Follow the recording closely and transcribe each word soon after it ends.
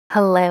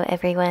Hello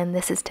everyone,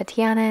 this is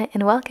Tatyana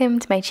and welcome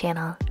to my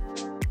channel.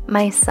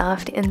 My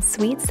soft and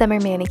sweet summer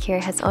manicure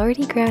has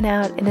already grown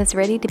out and is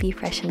ready to be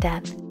freshened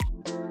up.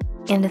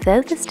 And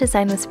though this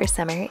design was for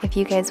summer, if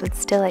you guys would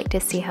still like to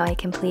see how I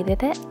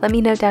completed it, let me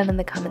know down in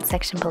the comment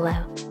section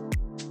below.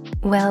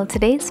 Well,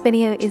 today's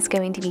video is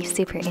going to be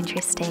super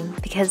interesting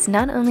because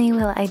not only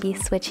will I be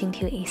switching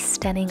to a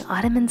stunning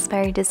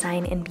autumn-inspired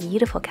design in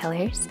beautiful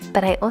colors,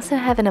 but I also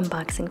have an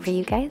unboxing for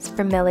you guys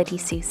from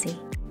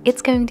MelodySusie.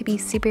 It's going to be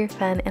super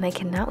fun and I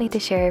cannot wait to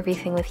share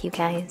everything with you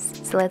guys.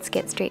 So let's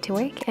get straight to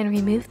work and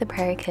remove the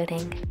prior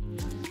coating.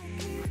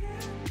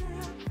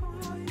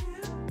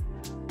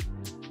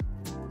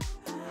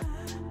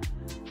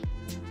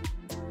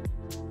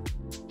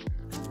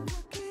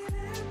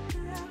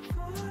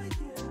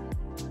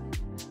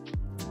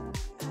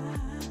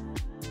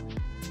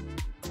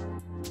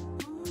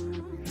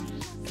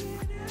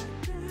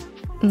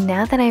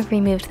 Now that I've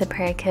removed the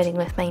prior coating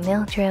with my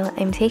nail drill,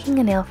 I'm taking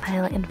a nail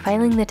file and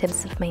filing the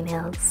tips of my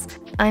nails.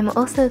 I'm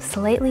also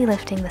slightly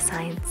lifting the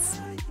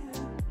sides.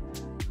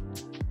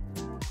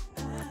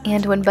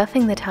 And when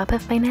buffing the top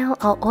of my nail,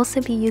 I'll also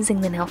be using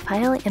the nail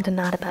file and a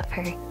knot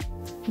buffer.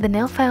 The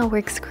nail file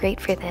works great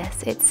for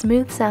this. It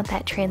smooths out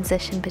that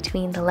transition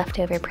between the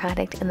leftover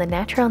product and the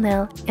natural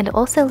nail and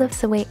also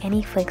lifts away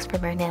any flakes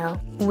from our nail,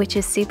 which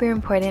is super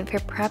important for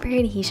proper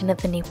adhesion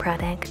of the new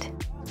product.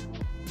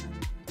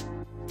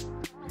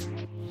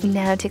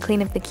 Now to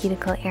clean up the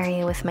cuticle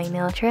area with my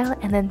nail drill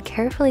and then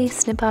carefully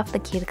snip off the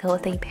cuticle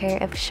with a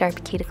pair of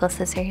sharp cuticle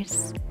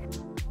scissors.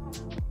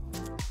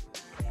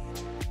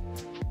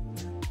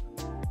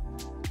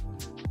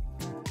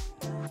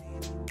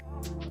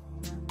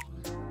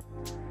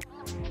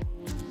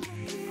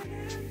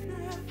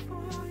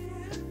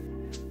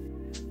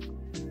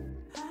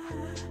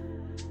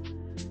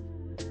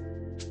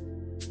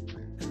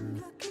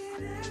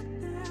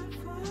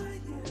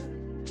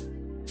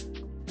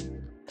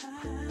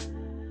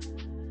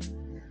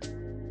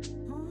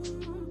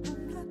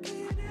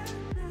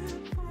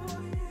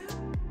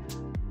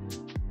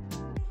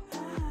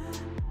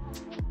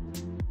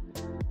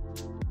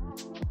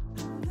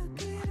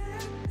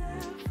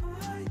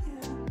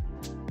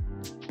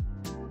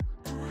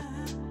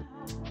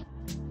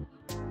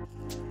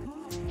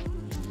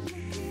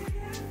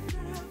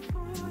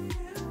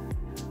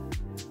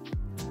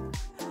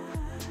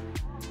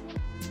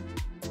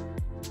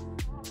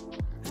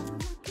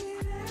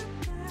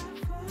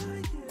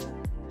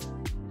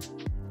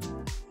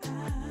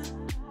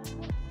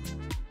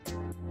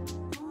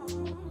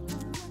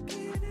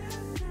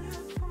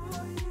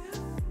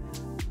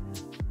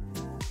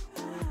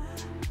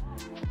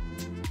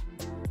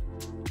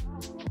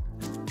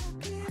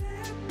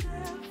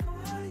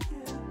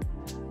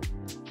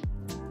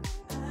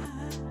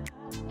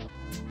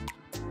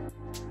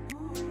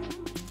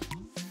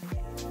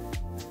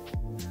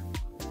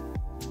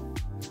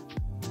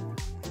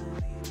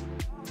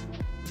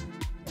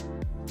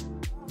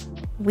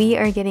 We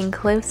are getting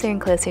closer and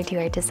closer to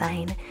our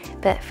design,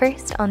 but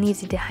first I'll need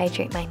to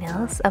dehydrate my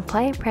nails,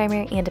 apply a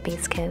primer and a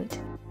base coat.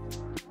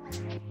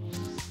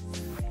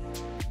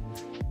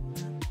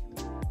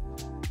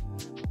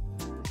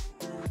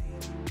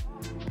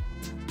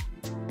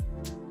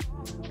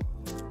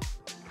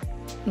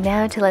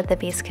 Now to let the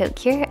base coat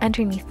cure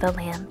underneath the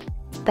lamp.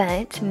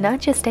 But not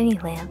just any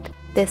lamp.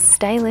 This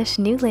stylish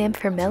new lamp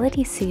from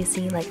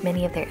MelodySusie, like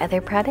many of their other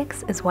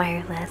products, is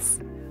wireless.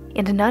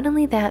 And not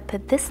only that,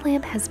 but this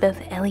lamp has both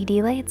LED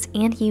lights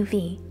and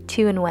UV,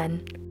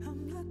 2-in-1.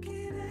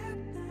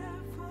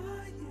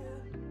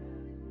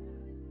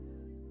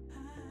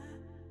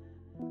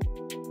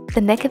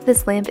 The neck of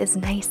this lamp is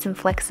nice and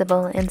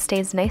flexible and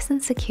stays nice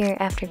and secure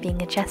after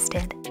being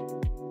adjusted.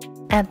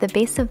 At the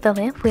base of the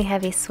lamp, we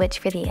have a switch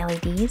for the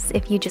LEDs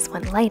if you just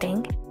want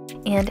lighting,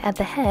 and at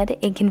the head,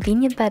 a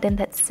convenient button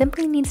that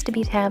simply needs to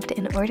be tapped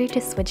in order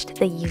to switch to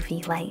the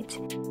UV light.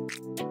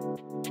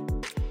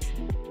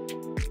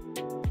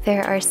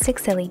 There are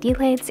 6 LED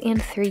lights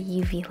and 3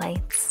 UV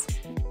lights.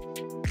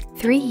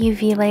 3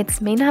 UV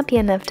lights may not be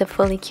enough to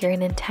fully cure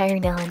an entire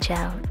nail and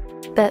gel,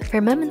 but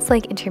for moments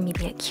like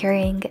intermediate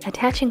curing,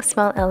 attaching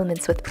small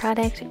elements with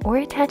product, or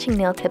attaching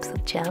nail tips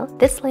with gel,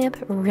 this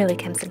lamp really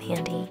comes in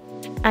handy.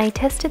 I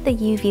tested the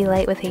UV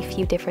light with a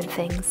few different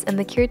things, and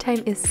the cure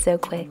time is so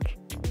quick.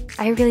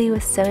 I really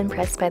was so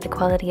impressed by the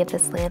quality of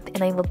this lamp,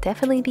 and I will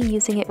definitely be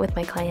using it with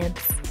my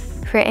clients.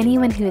 For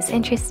anyone who is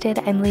interested,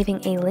 I'm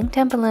leaving a link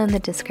down below in the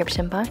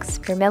description box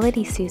for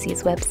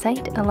MelodySusie's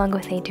website, along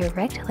with a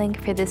direct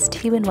link for this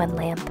 2-in-1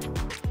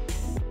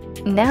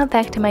 lamp. Now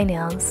back to my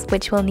nails,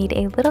 which will need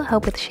a little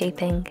help with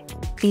shaping.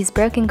 These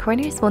broken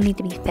corners will need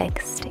to be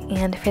fixed,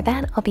 and for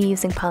that I'll be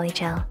using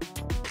polygel.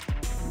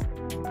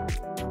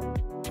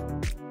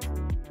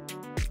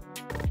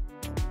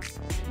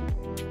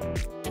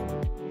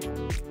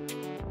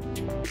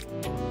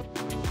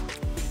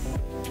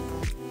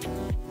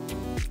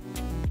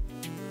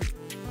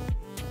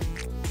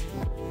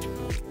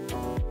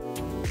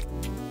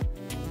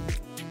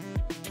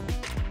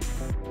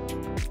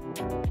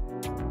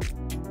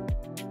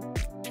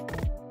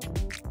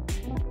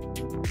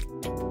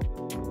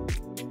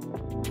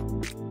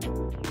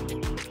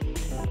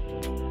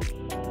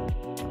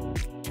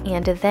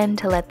 and then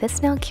to let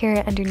this nail cure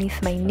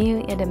underneath my new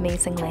and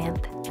amazing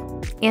lamp.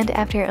 And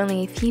after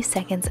only a few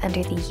seconds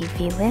under the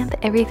UV lamp,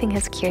 everything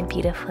has cured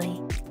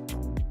beautifully.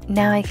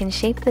 Now I can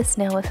shape this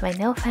nail with my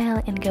nail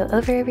file and go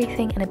over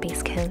everything in a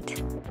base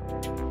coat.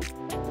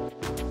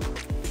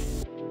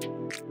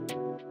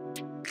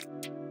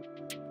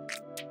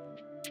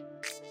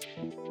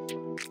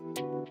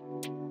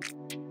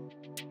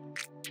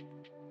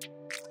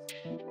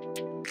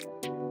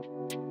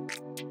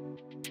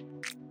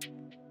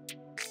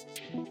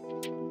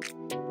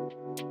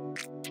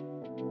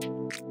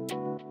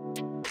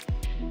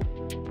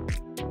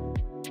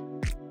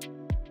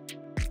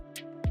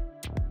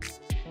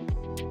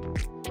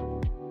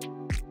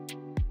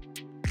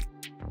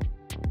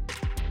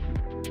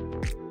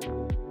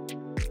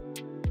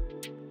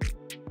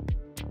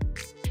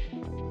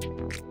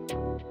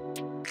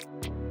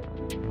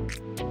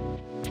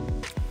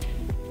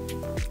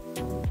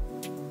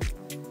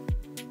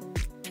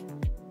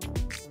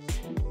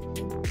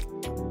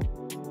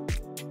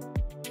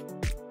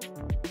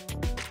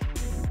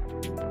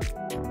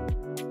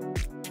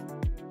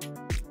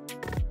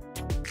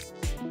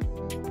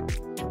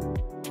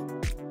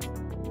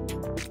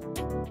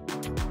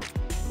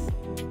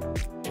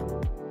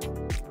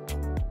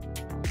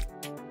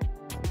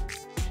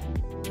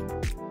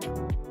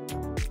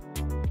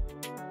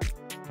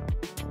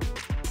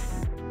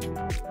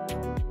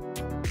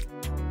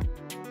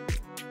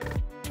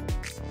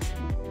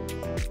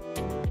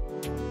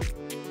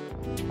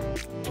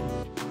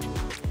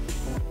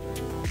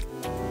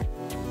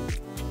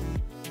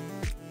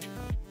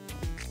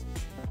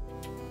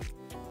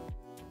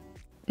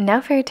 Now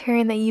for a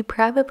turn that you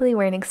probably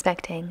weren't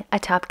expecting, a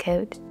top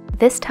coat.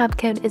 This top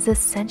coat is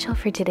essential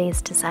for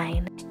today's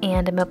design,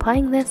 and I'm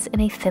applying this in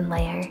a thin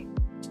layer.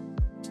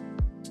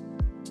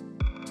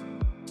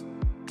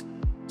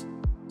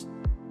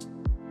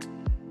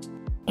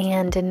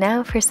 And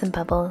now for some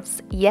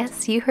bubbles.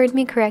 Yes, you heard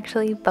me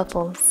correctly,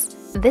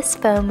 bubbles. This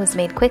foam was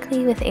made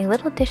quickly with a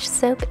little dish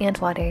soap and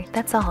water,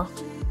 that's all.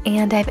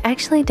 And I've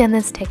actually done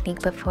this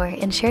technique before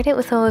and shared it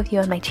with all of you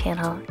on my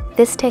channel.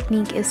 This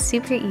technique is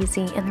super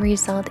easy and the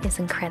result is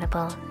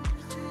incredible.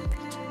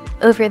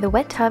 Over the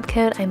wet top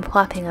coat, I'm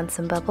plopping on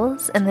some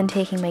bubbles and then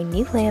taking my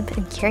new lamp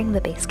and curing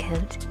the base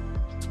coat.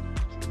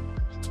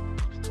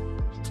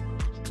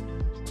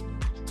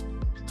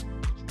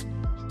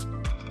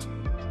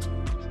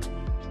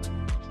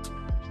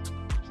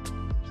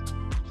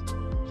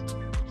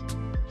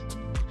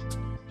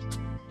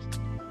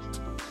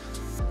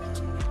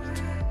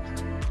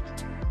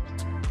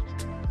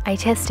 I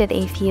tested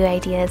a few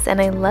ideas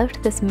and I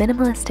loved this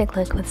minimalistic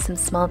look with some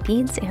small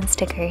beads and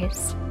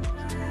stickers.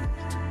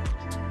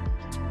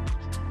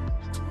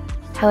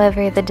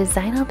 However, the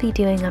design I'll be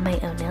doing on my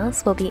own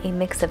nails will be a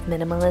mix of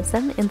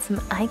minimalism and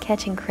some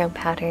eye-catching chrome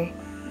powder.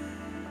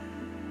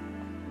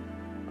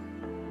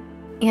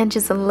 And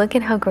just look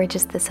at how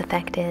gorgeous this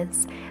effect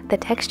is. The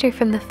texture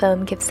from the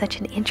foam gives such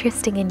an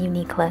interesting and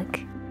unique look.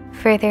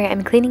 Further,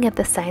 I'm cleaning up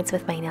the sides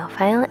with my nail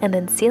file and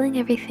then sealing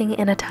everything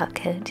in a top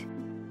coat.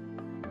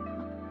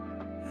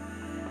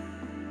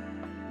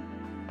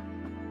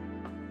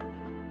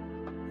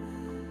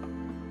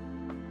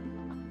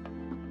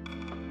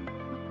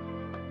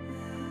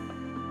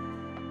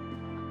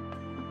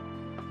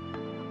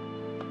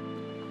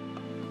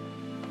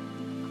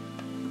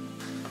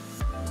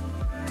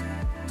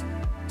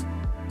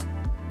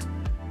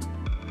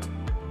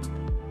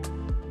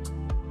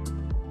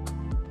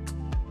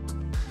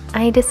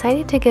 I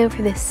decided to go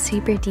for this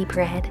super deep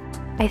red.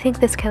 I think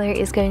this color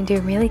is going to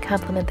really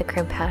complement the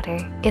chrome powder.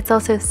 It's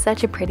also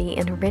such a pretty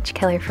and rich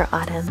color for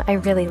autumn. I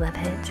really love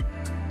it.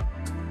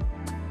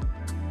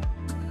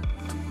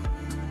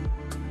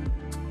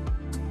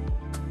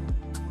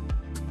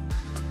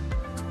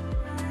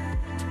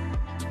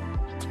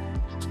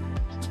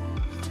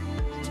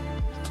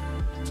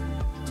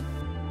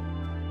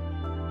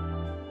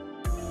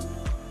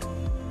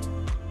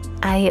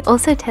 I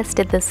also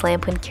tested this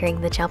lamp when curing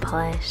the gel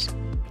polish.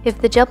 If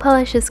the gel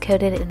polish is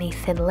coated in a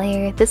thin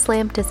layer, this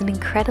lamp does an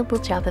incredible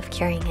job of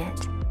curing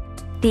it.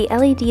 The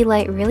LED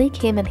light really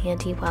came in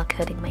handy while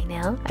coating my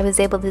nail. I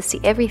was able to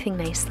see everything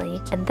nicely,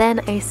 and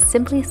then I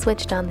simply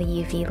switched on the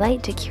UV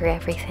light to cure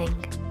everything.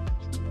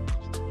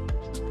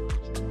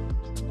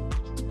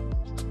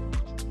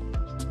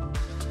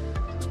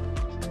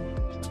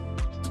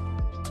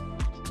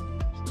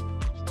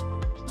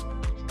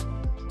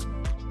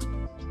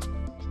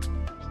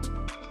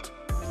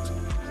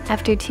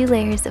 After 2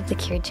 layers of the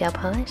cured gel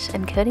polish,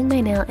 I'm coating my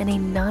nail in a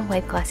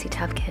non-wipe glossy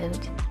top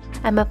coat.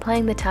 I'm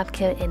applying the top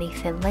coat in a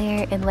thin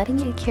layer and letting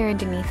it cure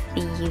underneath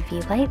the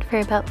UV light for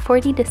about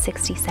 40 to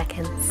 60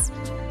 seconds.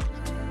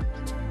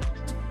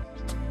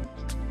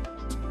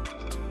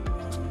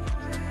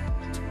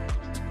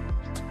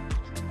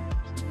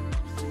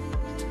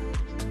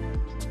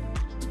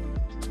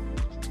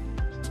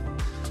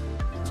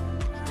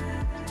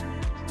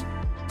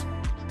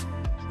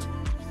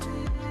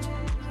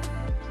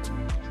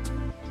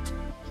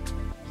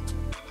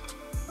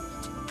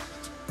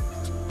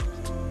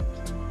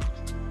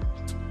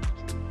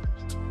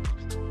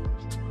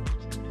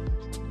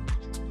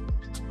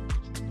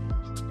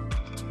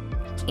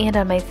 And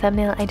on my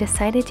thumbnail, I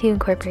decided to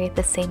incorporate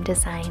the same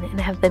design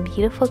and have the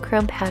beautiful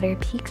chrome powder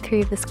peek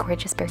through this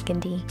gorgeous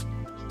burgundy.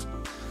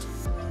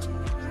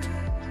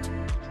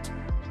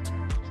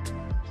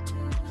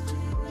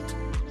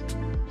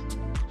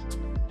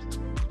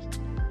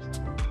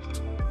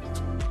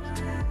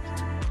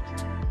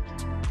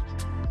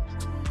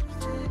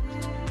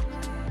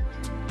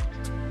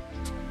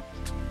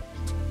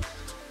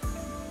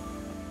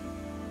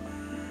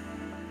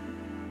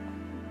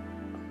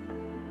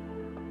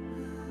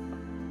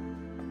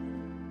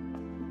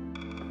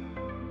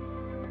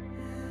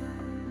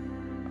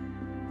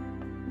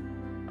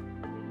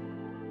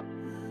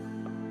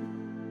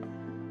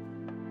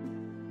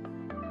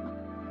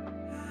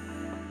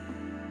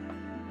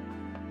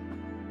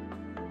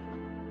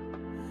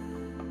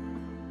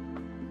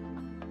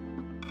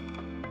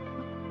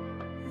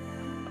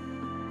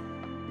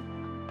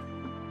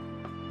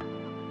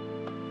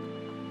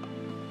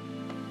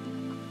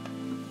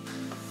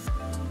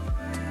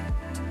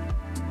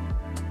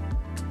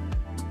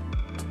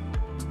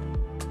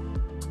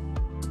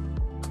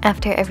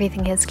 After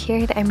everything has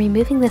cured, I'm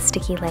removing the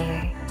sticky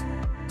layer.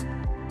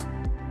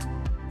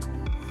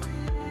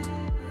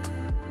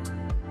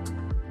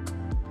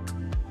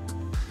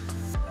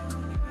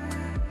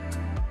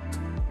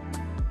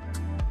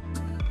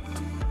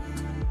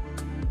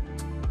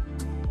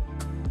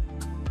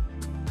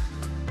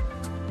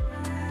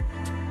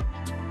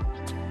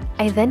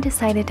 I then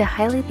decided to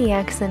highlight the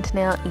accent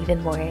nail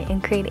even more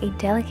and create a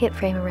delicate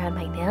frame around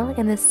my nail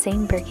in the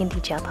same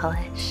burgundy gel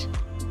polish.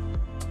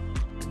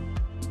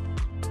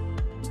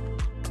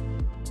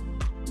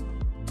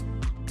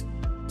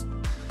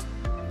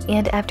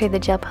 And after the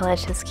gel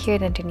polish has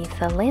cured underneath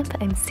the lamp,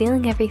 I'm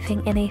sealing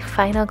everything in a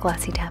final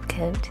glossy top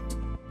coat.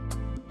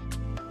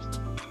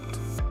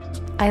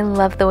 I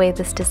love the way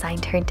this design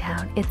turned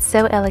out. It's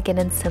so elegant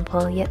and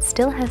simple, yet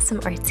still has some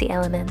artsy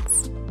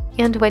elements.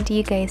 And what do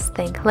you guys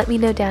think? Let me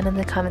know down in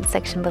the comment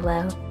section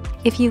below.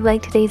 If you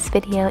liked today's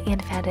video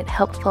and found it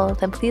helpful,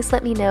 then please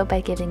let me know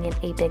by giving it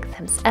a big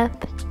thumbs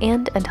up.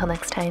 And until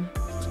next time.